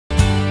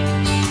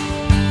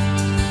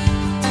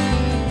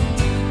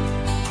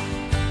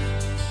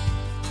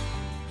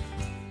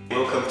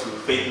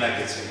Faith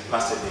Nuggets with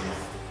Pastor Denya.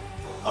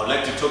 I would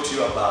like to talk to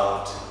you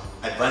about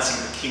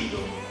advancing the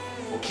kingdom,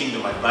 or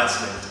kingdom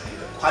advancement,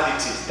 and the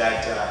qualities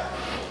that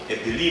a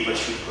believer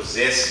should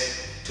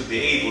possess to be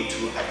able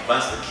to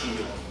advance the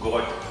kingdom of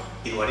God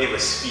in whatever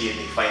sphere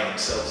they find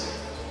themselves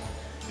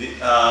in.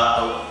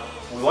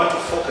 We want to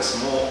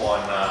focus more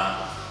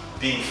on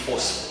being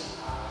forceful.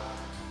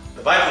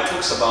 The Bible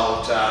talks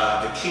about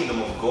the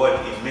kingdom of God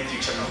in Matthew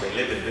chapter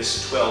 11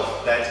 verse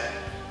 12, that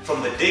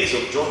from the days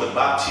of John the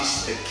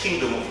Baptist, the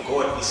kingdom of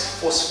God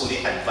is forcefully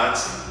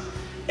advancing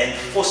and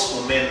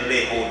forceful men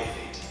lay hold of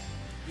it.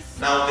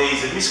 Now there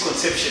is a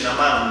misconception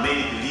among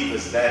many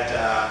believers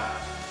that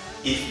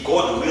if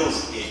God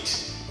wills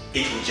it,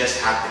 it will just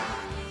happen.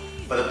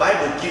 But the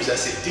Bible gives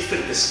us a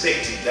different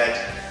perspective,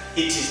 that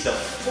it is the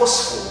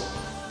forceful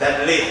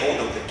that lay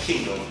hold of the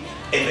kingdom,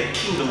 and the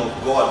kingdom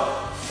of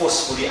God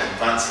forcefully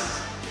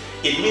advances.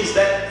 It means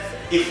that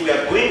if we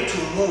are going to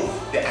move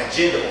the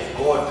agenda of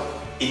God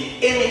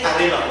in any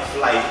arena of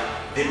life,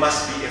 there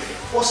must be a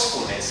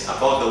forcefulness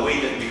about the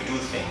way that we do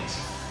things.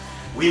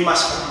 We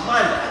must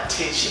command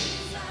attention.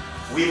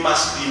 We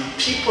must be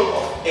people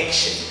of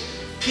action,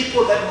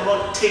 people that will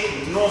not take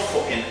no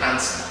for an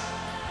answer.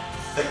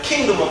 The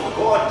kingdom of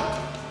God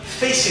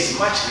faces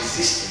much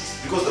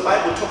resistance, because the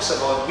Bible talks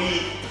about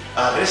we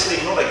are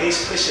wrestling not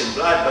against flesh and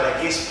blood, but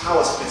against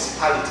powers,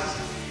 principalities.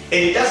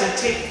 And it doesn't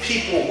take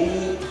people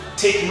who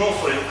take no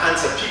for an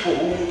answer, people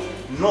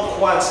who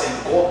knock once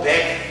and go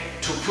back,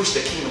 to push the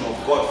kingdom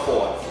of God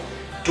forward.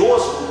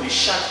 Doors will be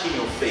shut in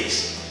your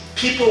face.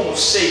 People will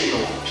say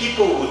no.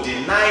 People will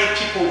deny.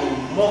 People will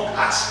mock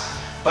us.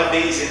 But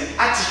there is an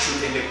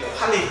attitude and a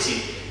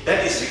quality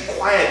that is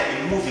required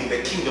in moving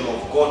the kingdom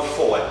of God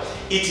forward.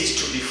 It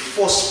is to be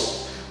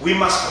forceful. We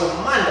must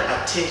command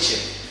attention.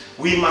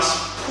 We must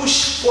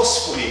push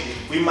forcefully.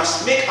 We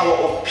must make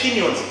our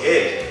opinions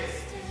heard,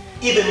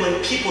 even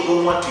when people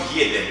don't want to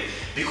hear them,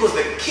 because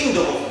the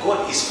kingdom of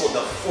God is for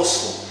the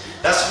forceful.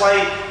 That's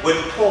why when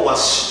Paul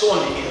was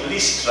stoned in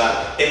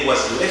Lystra and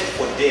was left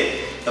for dead,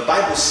 the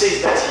Bible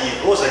says that he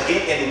rose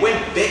again and went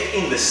back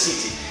in the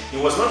city.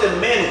 He was not a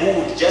man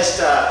who would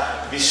just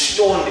be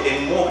stoned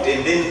and mocked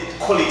and then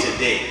call it a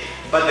day.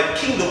 But the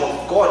kingdom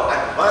of God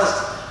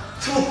advanced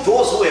through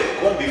those who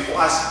have gone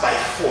before us by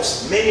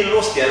force. Many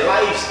lost their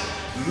lives.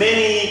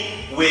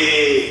 Many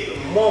were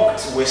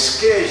mocked, were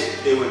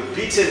scourged, they were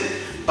beaten.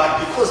 But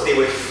because they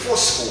were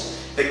forceful,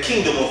 the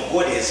kingdom of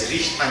God has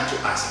reached unto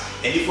us.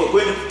 And if we're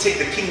going to take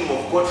the kingdom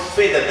of God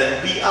further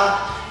than we are,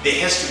 there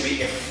has to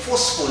be a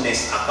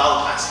forcefulness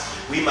about us.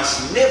 We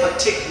must never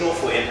take no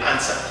for an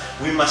answer.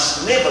 We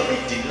must never be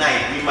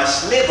denied. We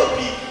must never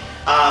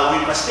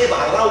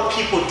allow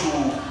people to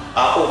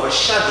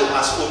overshadow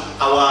us, or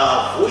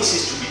our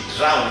voices to be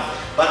drowned.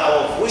 But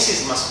our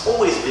voices must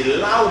always be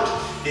loud.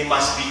 They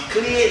must be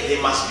clear.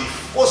 They must be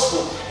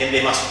forceful, and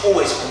they must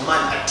always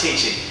command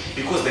attention,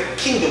 because the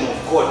kingdom of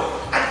God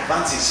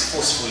advances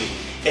forcefully.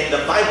 And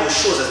the Bible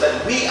shows us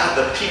that we are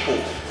the people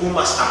who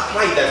must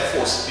apply that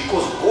force,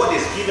 because God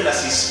has given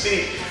us His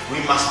Spirit.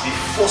 We must be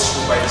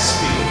forceful by the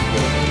Spirit of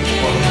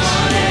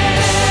God.